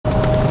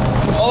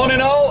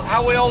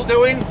how we all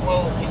doing?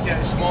 Well, it's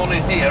this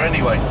morning here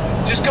anyway.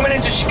 Just coming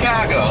into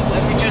Chicago,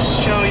 let me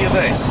just show you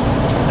this.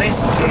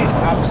 This is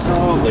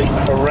absolutely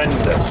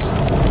horrendous.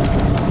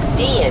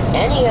 Be in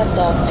any of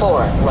the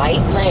 4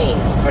 right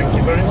lanes. Thank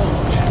you very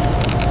much.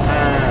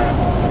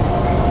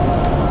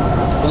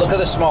 Look at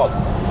the smog.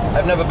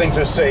 I've never been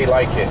to a city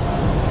like it.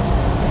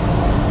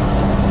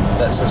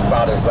 That's as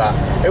bad as that.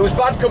 It was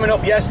bad coming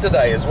up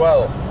yesterday as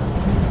well.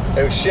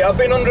 It was shit. I've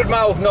been 100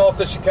 miles north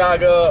of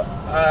Chicago,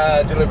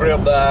 delivery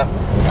up there,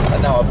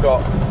 and now I've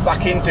got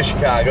back into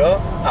Chicago.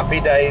 Happy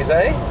days,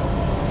 eh?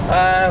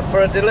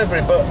 For a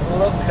delivery, but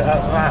look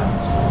at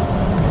that.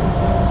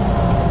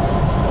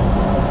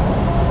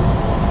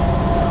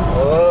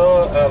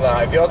 Look at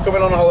that. If you're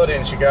coming on holiday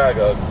in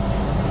Chicago,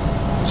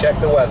 check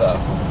the weather.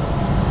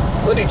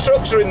 Bloody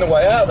trucks are in the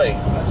way, aren't they?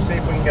 Let's see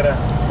if we can get a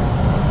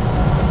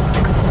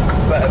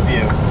better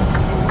view.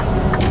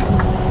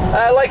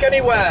 Like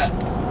anywhere,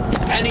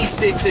 any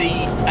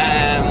city,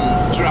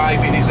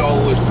 driving is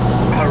always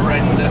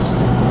horrendous.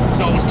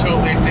 It's always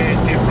totally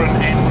different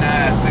in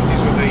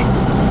cities with the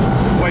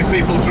way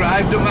people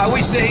drive. Don't matter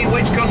which city,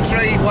 which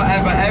country,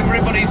 whatever.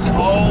 Everybody's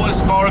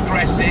always more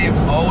aggressive,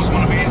 always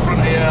want to be in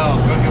front of you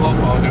or cut you up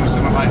or do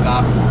something like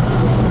that.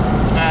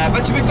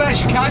 But to be fair,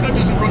 Chicago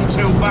doesn't run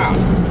too bad.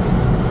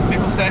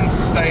 People tend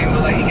to stay in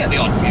the lane. You get the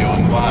odd few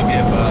and what have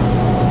you, but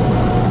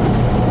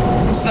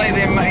to say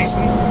the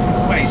amazing,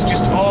 well, it's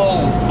just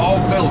all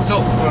built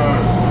up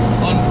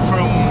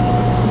from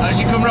as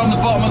you come around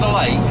the bottom of the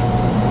lake.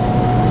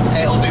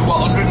 It'll be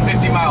what, 150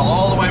 mile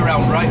all the way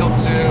around, right up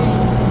to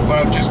where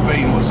I've just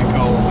been. What's it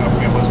called? I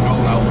forget what it's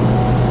called now.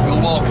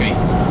 Milwaukee.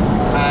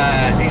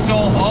 It's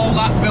all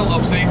that built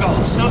up, so you've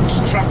got such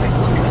traffic.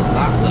 Look at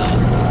that there.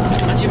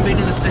 Imagine being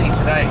in the city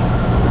today.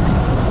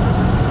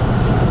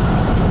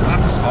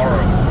 That's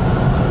horrible.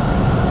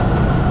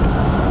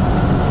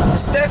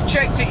 Steph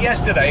checked it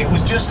yesterday, it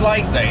was just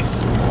like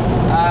this,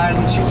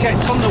 and she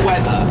checked on the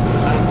weather,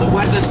 and the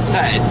weather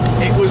said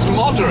it was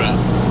moderate.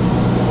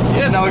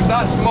 Yeah, now if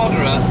that's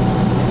moderate,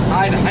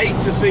 I'd hate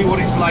to see what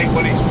it's like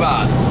when it's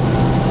bad.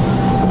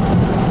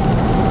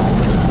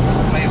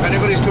 I mean, if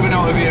anybody's coming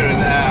out of here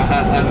and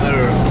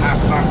they're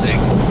asthmatic,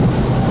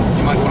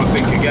 you might want to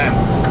think again.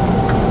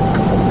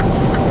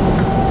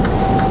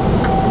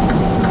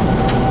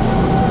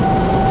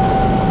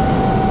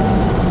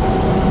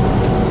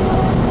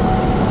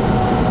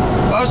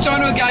 I was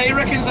talking to a guy, he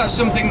reckons that's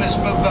something that's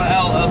blown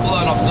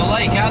off the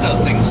lake. I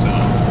don't think so.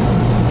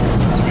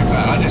 To be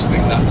fair, I just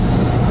think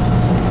that's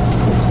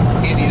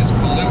hideous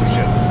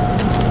pollution.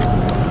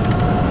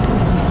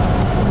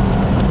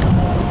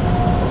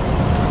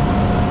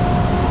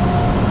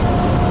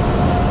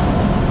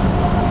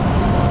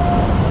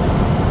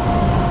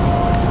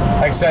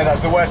 Like I say,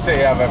 that's the worst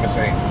city I've ever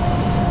seen.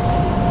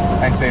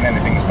 I ain't seen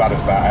anything as bad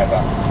as that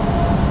ever.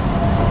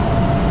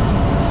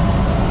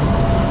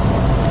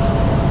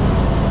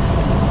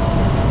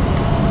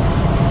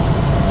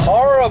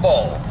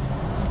 Horrible.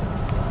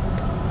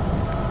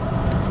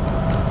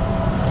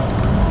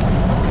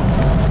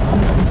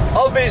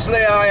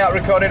 Obviously, I ain't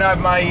recording. I have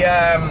my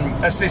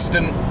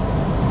assistant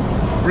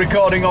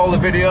recording all the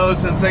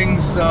videos and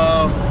things,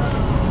 so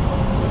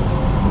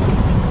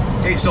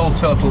it's all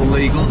totally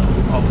legal,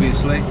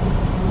 obviously.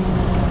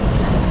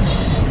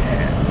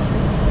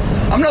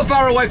 Yeah. I'm not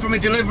far away from me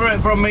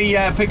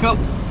pickup,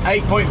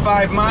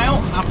 8.5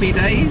 mile. Happy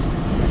days.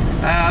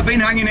 I've been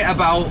hanging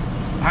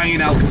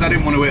out because I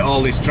didn't want to hit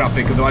all this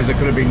traffic, otherwise I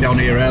could have been down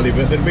here early,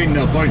 but there'd been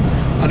no point.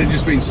 I'd have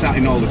just been sat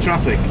in all the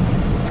traffic.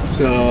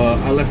 So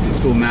I left it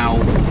till now,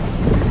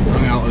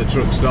 hung out at the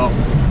truck stop,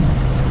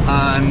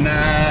 and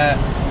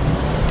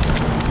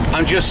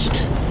I'm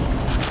just,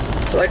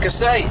 like I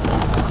say,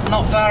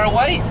 not far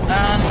away,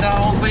 and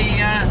I'll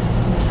be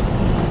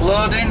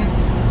loading,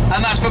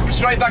 and that's for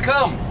straight back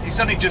home. It's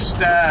only just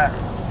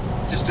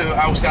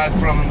outside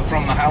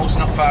from the house,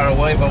 not far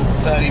away, about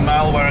 30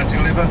 mile where I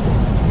deliver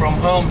from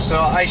home. So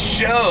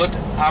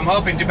I'm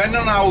hoping,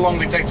 depending on how long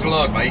they take to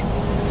load me,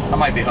 I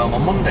might be home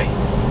on Monday.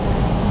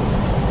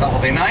 That'll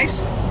be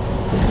nice.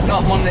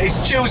 Not Monday, it's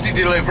Tuesday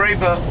delivery,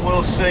 but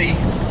we'll see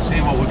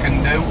what we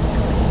can do.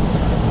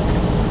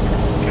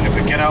 Can if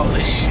we get out of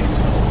this shit.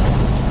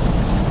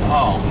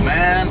 Oh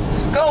man,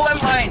 go them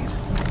lanes.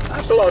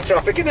 That's a lot of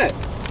traffic, isn't it?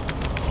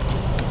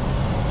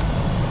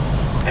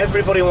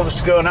 Everybody wants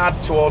to go and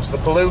add towards the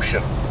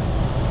pollution.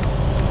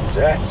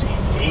 Dirty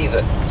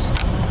heathens.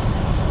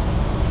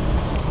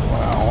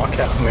 Wow, I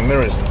can't have my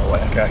mirrors in the way,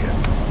 can't you?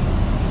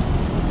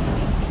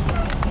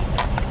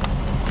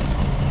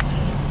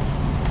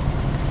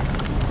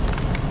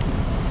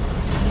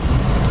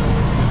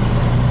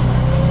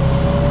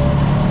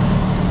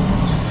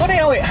 It's funny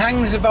how it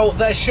hangs about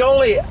there.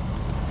 Surely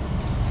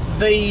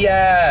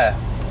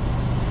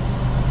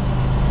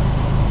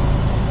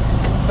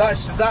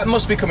that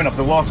must be coming off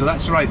the water.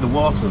 That's right, the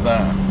water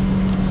there.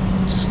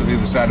 Just to the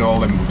other side of all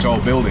them tall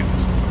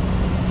buildings.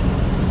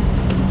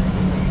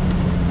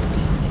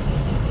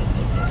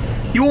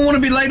 You wouldn't want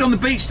to be laid on the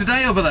beach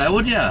today over there,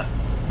 would you?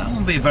 That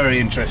wouldn't be very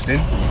interesting.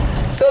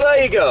 So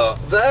there you go.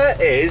 There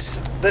is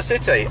the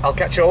city. I'll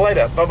catch you all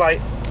later. Bye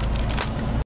bye.